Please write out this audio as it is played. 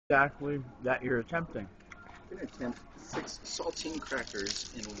exactly that you're attempting? I'm going to attempt 6 saltine crackers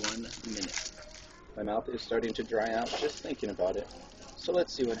in 1 minute. My mouth is starting to dry out just thinking about it. So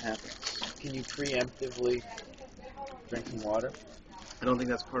let's see what happens. Can you preemptively drink some water? I don't think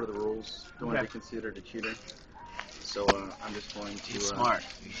that's part of the rules. Don't want to Okay. be considered a cheater. So I'm just going to... He's smart.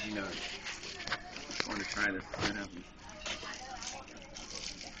 You know. I'm going to try this. See what happens.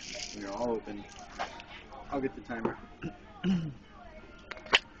 When you're all open, I'll get the timer.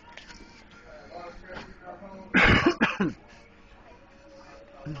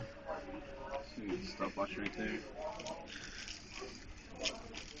 Stopwatch right there.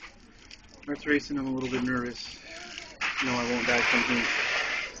 Heart's racing. I'm a little bit nervous. No, I won't die from heat.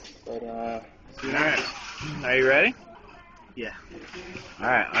 But All right. Are you ready? Yeah. All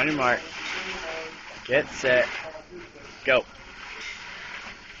right. On your mark. Get set. Go.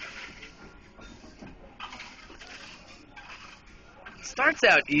 It starts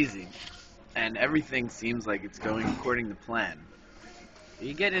out easy, and everything seems like it's going according to plan.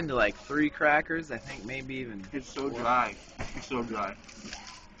 You get into like 3 crackers, I think maybe even. It's so 4. dry. It's so dry.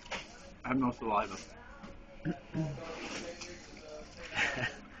 I have no saliva.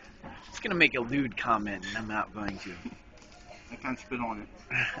 It's gonna make a lewd comment, and I'm not going to. I can't spit on it.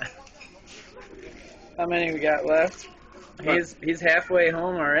 How many we got left? He's halfway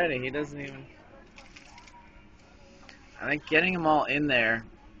home already. He doesn't even. I think getting them all in there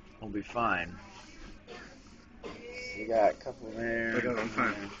will be fine. You got a couple there. I got it on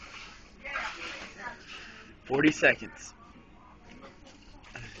time. 40 seconds.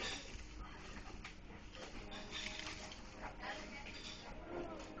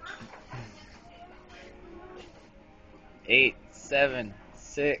 8, 7,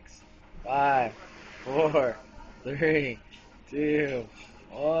 6, 5, 4, 3, 2,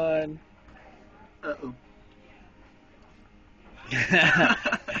 1. Uh-oh.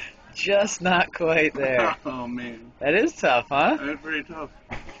 Just not quite there. Oh, man. That is tough, huh? That's pretty tough.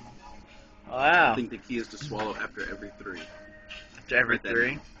 Wow. I think the key is to swallow after every 3. After every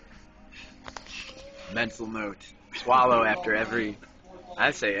 3? Mental note. Swallow after every...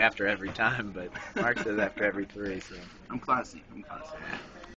 I say after every time, but Mark says after every 3, so... I'm classy.